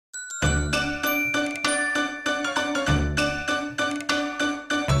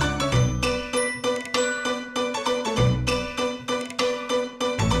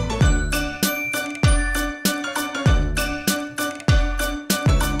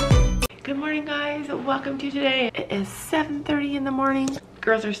morning, guys. Welcome to today. It is 7:30 in the morning.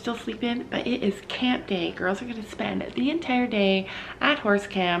 Girls are still sleeping, but it is camp day. Girls are going to spend the entire day at horse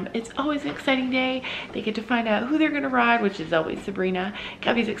camp. It's always an exciting day. They get to find out who they're going to ride, which is always Sabrina.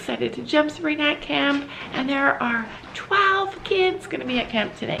 Gabby's excited to jump Sabrina at camp, and there are 12 kids going to be at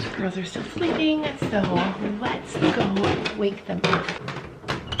camp today. The girls are still sleeping, so let's go wake them up.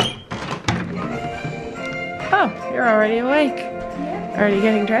 Oh, you're already awake. Yeah. Already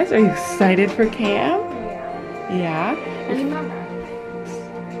getting dressed? Are you excited for camp? Yeah.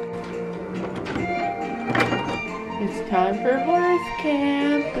 It's time for horse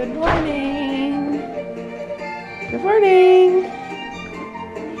camp. Good morning. Good morning.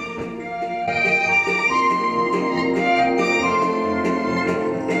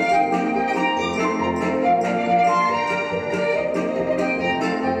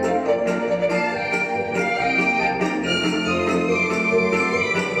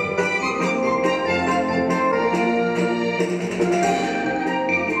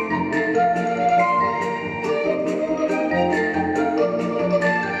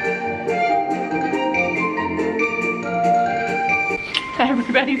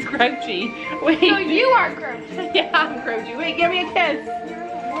 Everybody's grouchy. Wait. No, you are grouchy. Yeah, I'm grouchy. Wait, give me a kiss.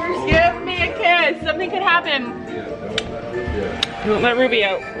 Give me a kiss. Something could happen. Don't let Ruby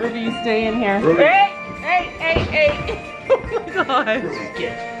out. Ruby, you stay in here. Ruby. Hey. Oh my god.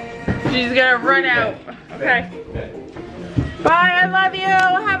 She's gonna run out. Okay. Bye, I love you.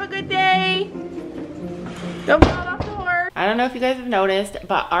 Have a good day. Don't fall off the horse. I don't know if you guys have noticed,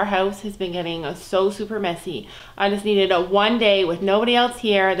 but our house has been getting so super messy. I just needed a one day with nobody else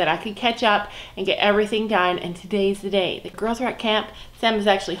here that I could catch up and get everything done, and today's the day. The girls are at camp. Sam is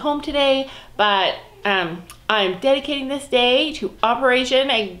actually home today, but I'm dedicating this day to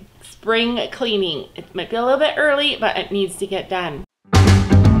Operation Spring Cleaning. It might be a little bit early, but it needs to get done.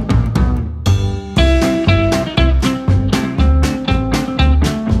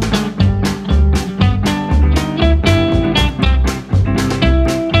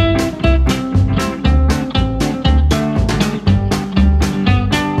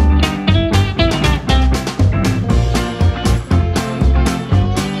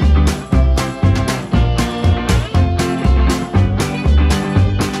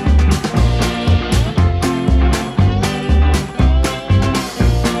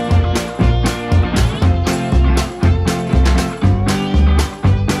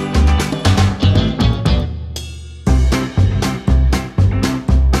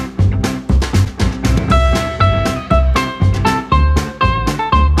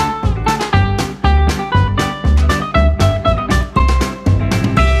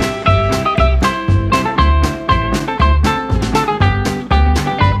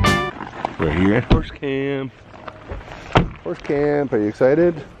 We're at horse camp. Horse camp, are you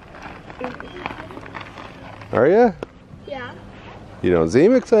excited? Are you? Yeah. You don't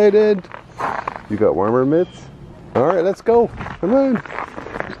seem excited. You got warmer mitts? Alright, let's go. Come on.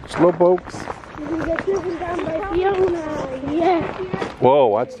 Slow pokes. We get driven down by Fiona. Yeah. Whoa,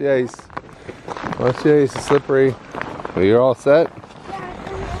 watch the ice. Watch the ice, it's slippery. Well, you're all set?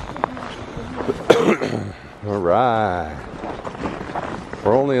 Alright.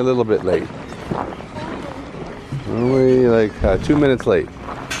 We're only a little bit late. Only like 2 minutes late.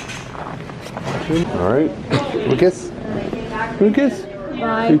 Alright. A kiss? A kiss?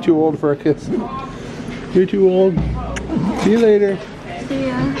 Bye. You're too old for a kiss. You're too old. See you later. See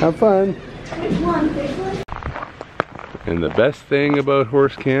ya. Have fun. And the best thing about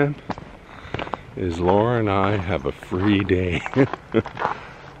horse camp is Laura and I have a free day.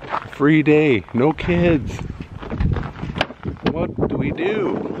 Free day. No kids. What do we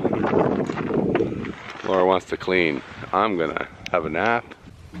do? Laura wants to clean. I'm gonna have a nap.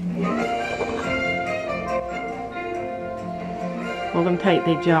 Hold them tight,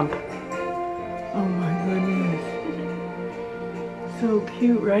 they jump. Oh my goodness. So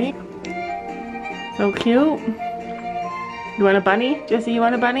cute, right? So cute. You want a bunny? Jesse, you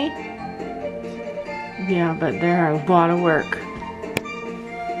want a bunny? Yeah, but they're a lot of work.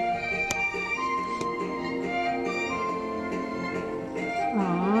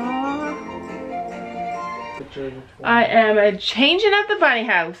 I am changing up the bunny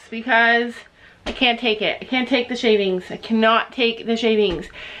house because I can't take it. I can't take the shavings. I cannot take the shavings.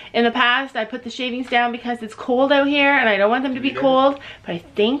 In the past, I put the shavings down because it's cold out here and I don't want them to be cold, but I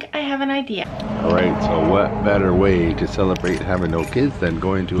think I have an idea. Alright, so what better way to celebrate having no kids than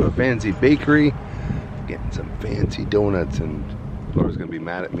going to a fancy bakery, getting some fancy donuts, and Laura's gonna be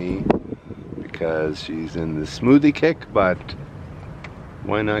mad at me because she's in the smoothie kick, but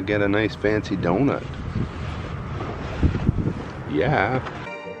why not get a nice fancy donut? Yeah.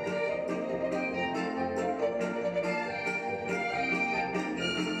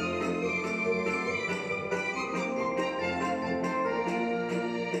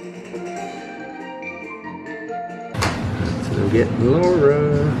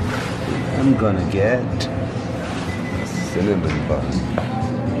 Laura, I'm gonna get a cinnamon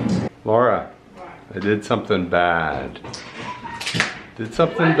bun. Laura, I did something bad. Did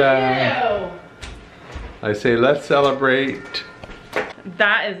something bad. I say let's celebrate.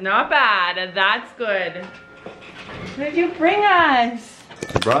 That is not bad. That's good. What did you bring us?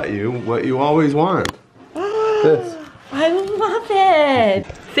 I brought you what you always want. This. I love it.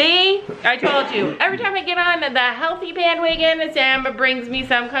 See? I told you. Every time I get on the healthy bandwagon, Sam brings me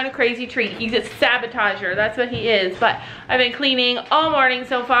some kind of crazy treat. He's a sabotager. That's what he is. But I've been cleaning all morning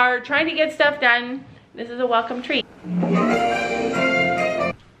so far, trying to get stuff done. This is a welcome treat.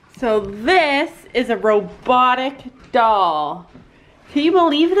 So this is a robotic doll. Can you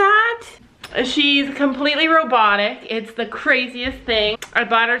believe that? She's completely robotic. It's the craziest thing. I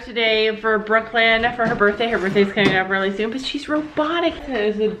bought her today for Brooklyn for her birthday. Her birthday's coming up really soon, but she's robotic. It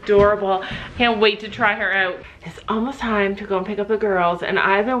is adorable. Can't wait to try her out. It's almost time to go and pick up the girls, and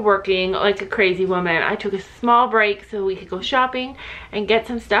I've been working like a crazy woman. I took a small break so we could go shopping and get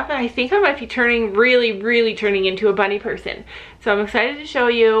some stuff, and I think I might be really turning into a bunny person. So I'm excited to show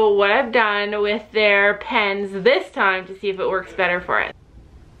you what I've done with their pens this time to see if it works better for it.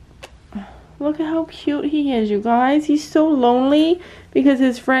 Look at how cute he is, you guys. He's so lonely because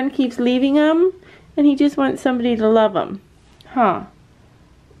his friend keeps leaving him and he just wants somebody to love him. Huh?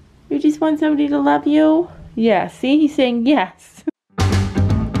 You just want somebody to love you? Yeah, see? He's saying yes.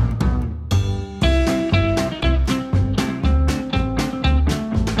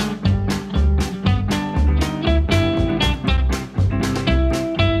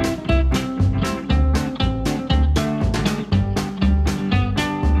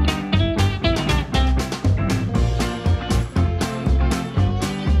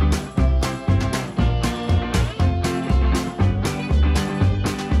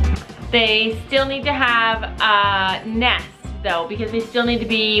 They still need to have a nest though, because they still need to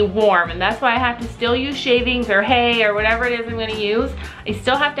be warm, and that's why I have to still use shavings or hay or whatever it is I'm gonna use. I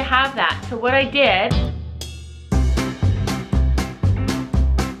still have to have that. So what I did,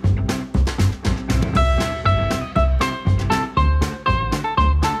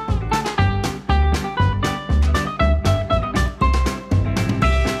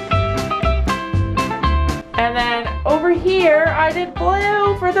 and then over here I did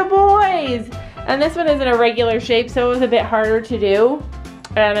blue for the boys. And this one is in a regular shape, so it was a bit harder to do.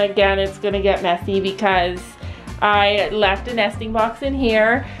 And again, it's gonna get messy because I left a nesting box in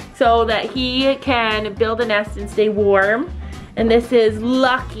here so that he can build a nest and stay warm. And this is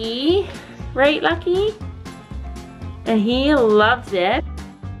Lucky, right Lucky? And he loves it.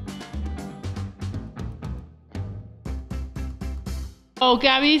 Oh,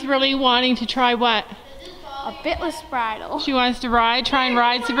 Gabby's really wanting to try what? A bitless bridle. She wants to try and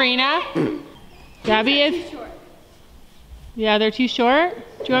ride Sabrina. Gabby is too short. Yeah, they're too short.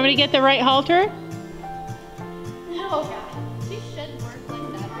 Do you want me to get the right halter? No, she should work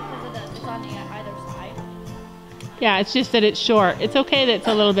like that because it's on either side. Yeah, it's just that it's short. It's okay that it's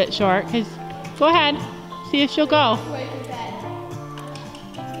a little bit short. Cause go ahead, see if she'll go.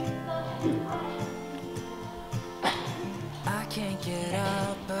 I can't get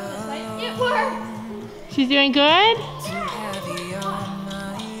up. It worked. She's doing good.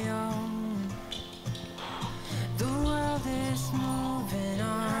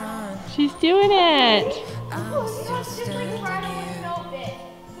 She's doing it.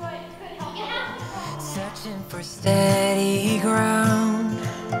 Searching for steady ground,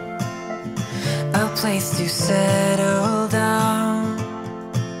 a place to settle down.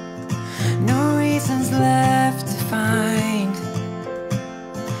 No reasons left to find.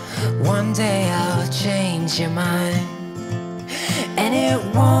 One day I'll change your mind, and it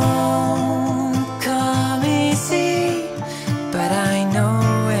won't come easy, but I know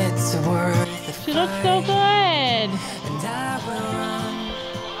it's worth the fight. She looks so good. And I will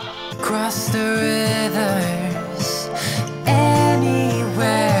run across the rivers,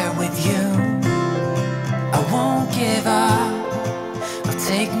 anywhere with you. I won't give up, I'll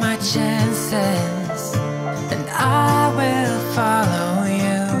take my chances, and I will follow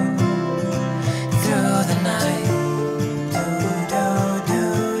you through the night.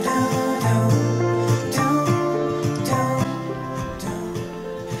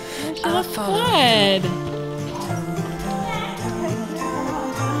 She looks good.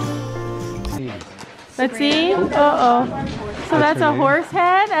 Let's see. Uh-oh. So that's a horse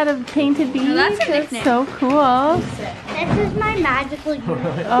head out of painted beads. that's a nickname. So cool. This is my magical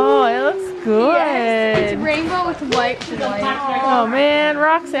unicorn. Oh, it looks good. Yes, it's rainbow with white. Oh man,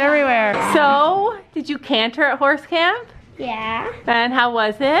 rocks everywhere. So, did you canter at horse camp? Yeah. And how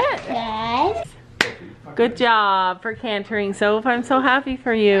was it? Yes. Good job for cantering, Soph. I'm so happy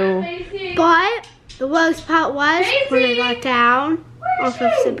for you. But the worst part was when I got down off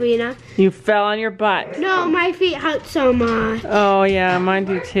of Sabrina. You fell on your butt. No, my feet hurt so much. Oh yeah, mine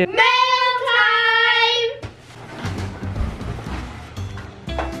do too. Mail time!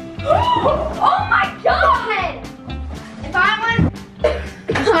 Oh my god! If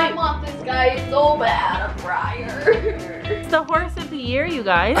I want this guy so bad, a Briar. It's the horse of the year, you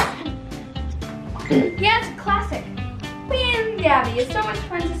guys. Yeah, it's a classic. Me and Gabby, it's so much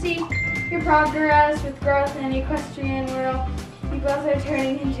fun to see your progress with growth in the equestrian world. You both are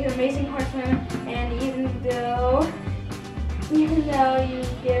turning into amazing horsemen, and even though you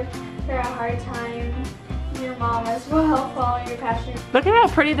give her a hard time, your mom as well follow your passion. Look at how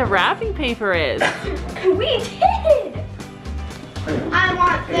pretty the wrapping paper is. We did! I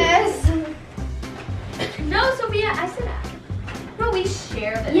want this. No, Sophia, I said that. No, we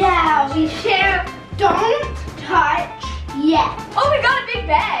share this. Yeah, we share. Don't touch yet. Oh, we got a big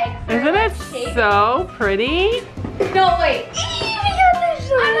bag. Isn't it so pretty? No, wait.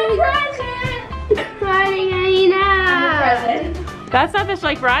 I'm a present. Riding arena. I'm a present. That's not the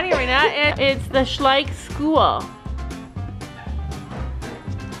Schleich riding arena, it's the Schleich school.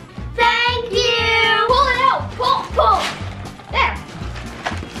 Thank you. Pull it out. Pull. There.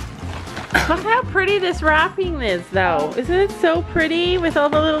 Look how pretty this wrapping is though. Isn't it so pretty with all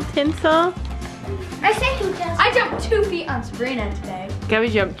the little tinsel? I say who does. I jumped 2 feet on Sabrina today. Gabby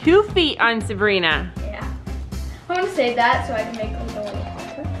jumped 2 feet on Sabrina. Yeah. I want to save that so I can make a little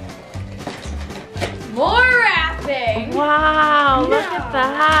altar. More wrapping. Wow, look at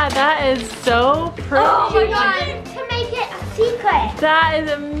that. That is so pretty. Oh my god. To make it a secret. That is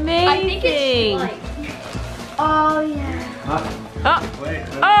amazing. I think it's like. Oh yeah.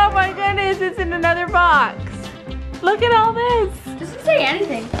 Oh my goodness, it's in another box. Look at all this. Doesn't say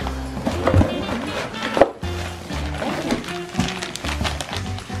anything.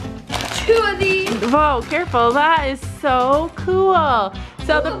 Two of these. Whoa, careful. That is so cool.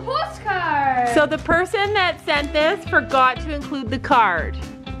 So the postcard. So the person that sent this forgot to include the card.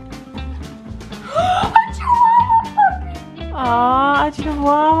 A Chihuahua puppy. Aw, a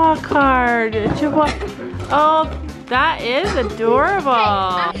Chihuahua card. A Chihuahua. Oh, that is adorable.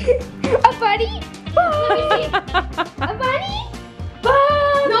 A bunny? Let me see. A bunny?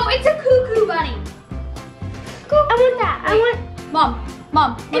 No, it's a cuckoo bunny. I want that. I want.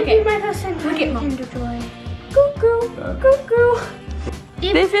 Mom, look It'd at be my first time Look at Mom. Kinder Joy. Cuckoo.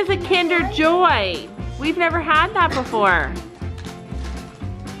 This is a Kinder Joy. We've never had that before.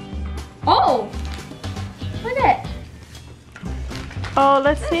 Oh, look at it. Oh,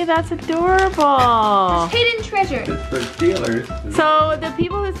 let's see. That's adorable. Hidden treasure. It's for Steelers. So the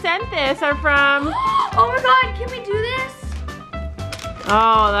people who sent this are from. Oh my god, can we do this?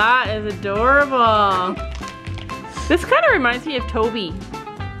 Oh, that is adorable. This kind of reminds me of Toby.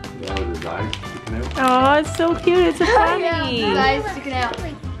 Yeah, with his eyes sticking out. Oh, it's so cute. It's a bunny. His eyes sticking out.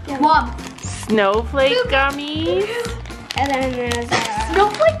 Mom. Snowflake gummies. And then there's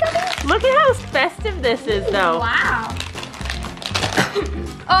Snowflake gummies? Look at how festive this is, though. Wow.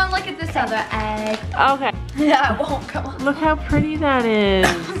 Oh, and look at this other egg. Okay. Yeah, it won't come on. Look how pretty that is.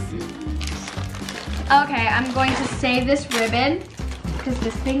 Okay, I'm going to save this ribbon because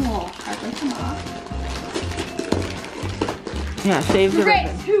this thing will hardly come off. Yeah, save the Great,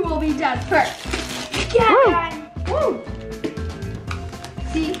 ribbon. who will be done first? yeah. Woo!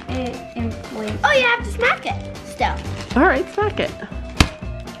 See, it inflates. Oh, you have to smack it still. All right, smack it.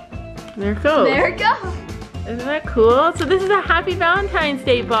 There it goes. There it goes. Isn't that cool? So this is a Happy Valentine's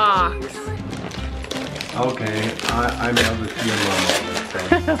Day box. Okay, I mailed it to your mom all this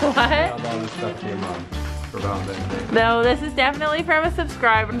stuff. What? Mailed all this stuff to your mom for Valentine's Day. No, this is definitely from a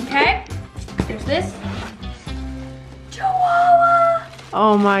subscriber. Okay, here's this. Chihuahua.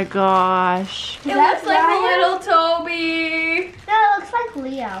 Oh my gosh. It looks like a little Toby. No, it looks like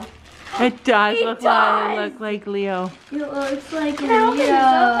Leo. It does It look does. like Leo. It looks like a Can I open this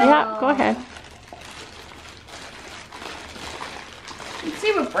up? Yeah, go ahead. Let's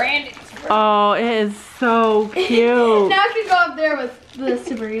see what brand it is. Oh, it is so cute. Now I can go up there with the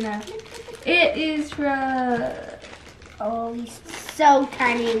Sabrina. It is from Oh, he's so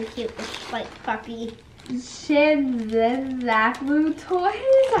tiny and cute. It's like puppy. Shenzaklu Toys.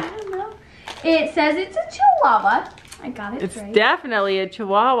 I don't know. It says it's a Chihuahua. I got it It's right. definitely a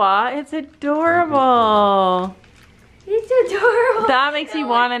Chihuahua. It's adorable. It's adorable. That makes me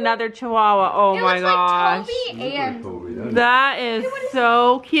want another Chihuahua. Oh It my looks gosh. like Toby and Toby, doesn't it? That is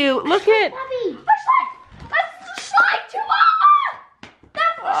so cute. Look at. Puppy. That's the Schleich Chihuahua.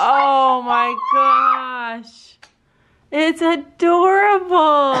 That's the Oh my gosh. It's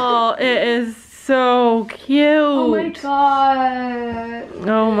adorable. It is so cute. Oh my god.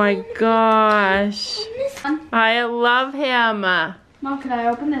 Oh my gosh. I love him. Mom, can I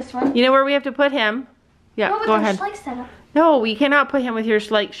open this one? You know where we have to put him? Yeah, What go with ahead. the Schleich setup? No, we cannot put him with your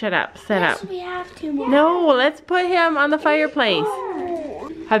Schleich set up. Yes, we have to. Mom. No, let's put him on the fireplace.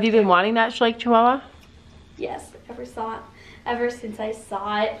 Have you been wanting that Schleich Chihuahua? Yes, ever since I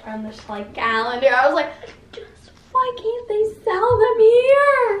saw it on the Schleich calendar, I was like, just why can't they sell them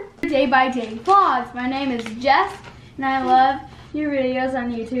here? Day by Day Vlogs. My name is Jess, and I love your videos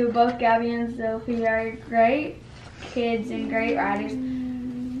on YouTube. Both Gabby and Sophie are great kids and great riders.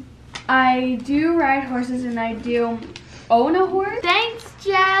 I do ride horses, and I do own a horse. Thanks,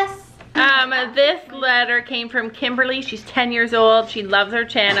 Jess. This letter came from Kimberly. She's 10 years old. She loves our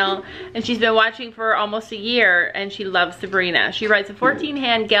channel, and she's been watching for almost a year, and she loves Sabrina. She rides a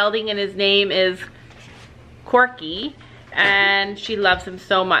 14-hand gelding, and his name is Corky, and she loves him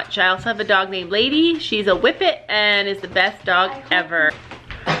so much. I also have a dog named Lady. She's a whippet and is the best dog ever.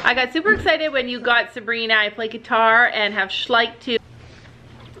 I got super excited when you got Sabrina. I play guitar and have Schleich too.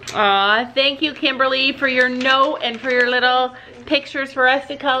 Aw, thank you, Kimberly, for your note and for your little pictures for us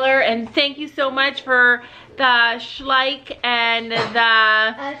to color, and thank you so much for the Schleich and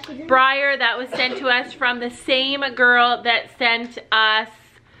the Briar that was sent to us from the same girl that sent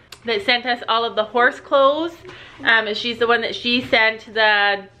us all of the horse clothes. She's the one that she sent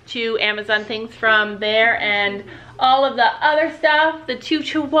the 2 Amazon things from there, and all of the other stuff, the 2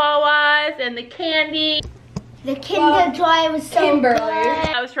 Chihuahuas and the candy. The Kinder Joy was so good.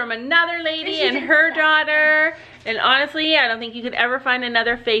 That was from another lady and her daughter. And honestly, I don't think you could ever find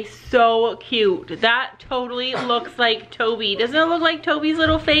another face so cute. That totally looks like Toby. Doesn't it look like Toby's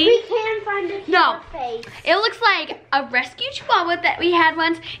little face? We can find a cute face. It looks like a rescue chihuahua that we had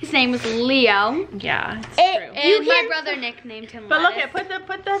once. His name was Leo. Yeah, it's true. And my brother nicknamed him But look Lettuce. at,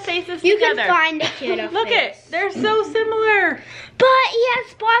 put the faces You together. can find a cuter Look face. they're so similar. But he has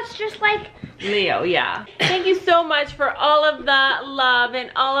spots just like Leo, yeah. Thank you so much for all of the love and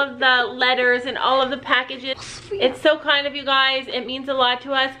all of the letters and all of the packages. It's so kind of you guys. It means a lot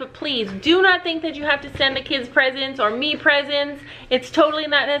to us, but please do not think that you have to send the kids presents or me presents. It's totally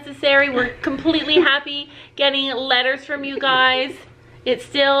not necessary. We're completely happy getting letters from you guys. It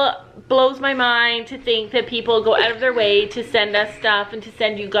still blows my mind to think that people go out of their way to send us stuff and to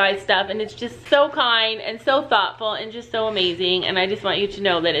send you guys stuff, and it's just so kind and so thoughtful and just so amazing, and I just want you to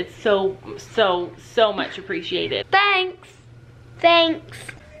know that it's so much appreciated. Thanks. thanks.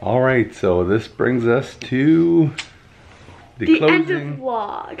 All right, so this brings us to the closing, end of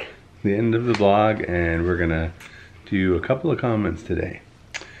vlog. the end of the vlog, and we're gonna do a couple of comments today.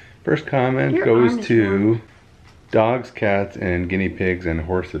 First comment goes to dogs, cats, and guinea pigs and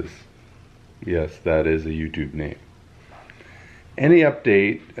horses. Yes, that is a YouTube name. Any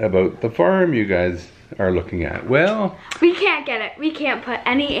update about the farm you guys are looking at? Well, We can't get it. We can't put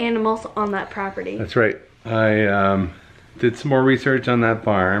any animals on that property. that's right. I did some more research on that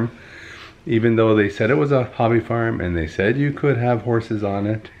farm. Even though they said it was a hobby farm and they said you could have horses on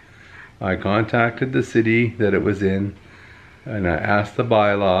it, I contacted the city that it was in, and I asked the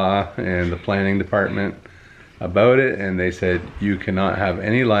bylaw and the planning department about it, and they said you cannot have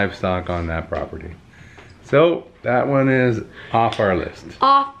any livestock on that property. So that one is off our list.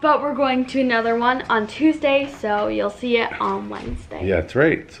 Off, but we're going to another one on Tuesday, so you'll see it on Wednesday. Yeah, that's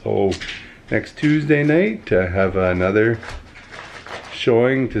right. So next Tuesday night to have another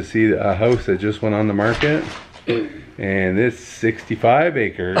showing to see a house that just went on the market, and it's 65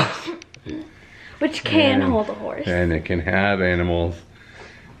 acres. Which can hold a horse. And it can have animals,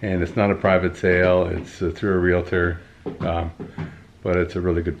 and it's not a private sale, it's through a realtor, but it's a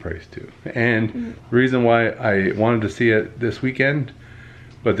really good price too. And the reason why I wanted to see it this weekend,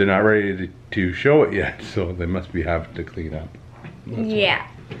 but they're not ready to show it yet, so they must be having to clean up. Yeah.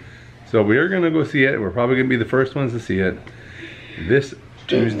 So we are gonna go see it. We're probably gonna be the first ones to see it this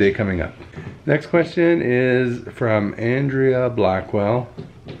Tuesday coming up. Next question is from Andrea Blackwell.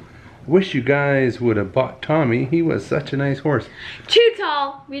 Wish you guys would have bought Tommy. He was such a nice horse. Too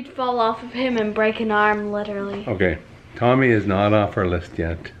tall. We'd fall off of him and break an arm, literally. Okay, Tommy is not off our list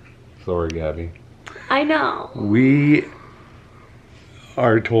yet. Sorry, Gabby. I know. We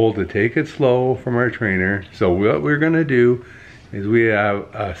are told to take it slow from our trainer. So what we're gonna do is we have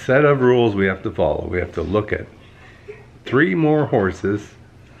a set of rules we have to follow. We have to look at 3 more horses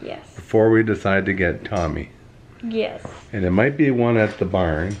Yes. before we decide to get Tommy. Yes. And it might be one at the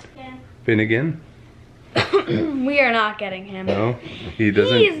barn. Finnegan? We are not getting him. No, he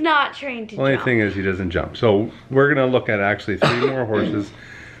doesn't. He is not trained to Only jump. thing is he doesn't jump. So we're gonna look at actually 3 more horses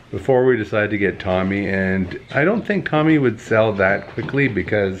before we decide to get Tommy. And I don't think Tommy would sell that quickly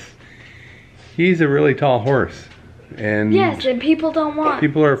because He's a really tall horse. And yes, and people don't want.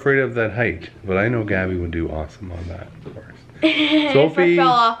 people are afraid of that height. But I know Gabby would do awesome on that horse. If I fell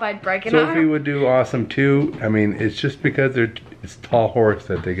off, I'd break an Sophie arm. would do awesome too. I mean, it's just because it's tall horse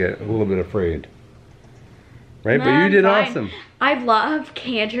that they get a little bit afraid. Right? No, but you did I'm fine. awesome. I love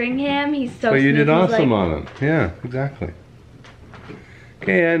cantering him. He's so But you did smooth. He's awesome like, on him. Yeah, exactly.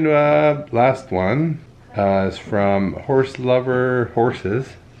 Okay, and last one is from Horse Lover Horses.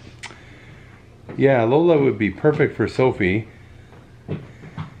 Yeah, Lola would be perfect for Sophie.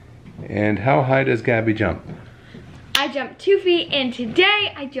 And how high does Gabby jump? I jumped 2 feet, and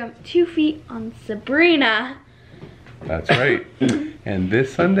today I jumped 2 feet on Sabrina. That's right. And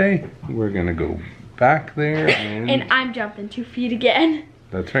this Sunday, we're gonna go back there And I'm jumping 2 feet again.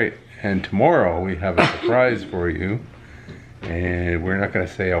 That's right. And tomorrow we have a surprise for you. And we're not gonna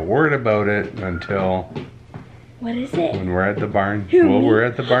say a word about it until What is it? when we're at the barn. Who, Well, me? we're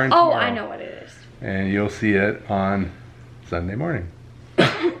at the barn Oh, tomorrow. I know what it is. And you'll see it on Sunday morning.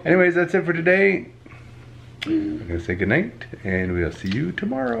 Anyways, that's it for today. I'm gonna say goodnight, and we'll see you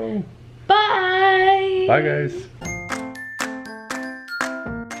tomorrow. Bye. Bye, guys.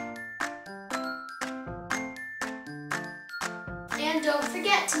 And don't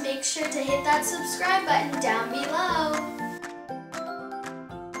forget to make sure to hit that subscribe button down below.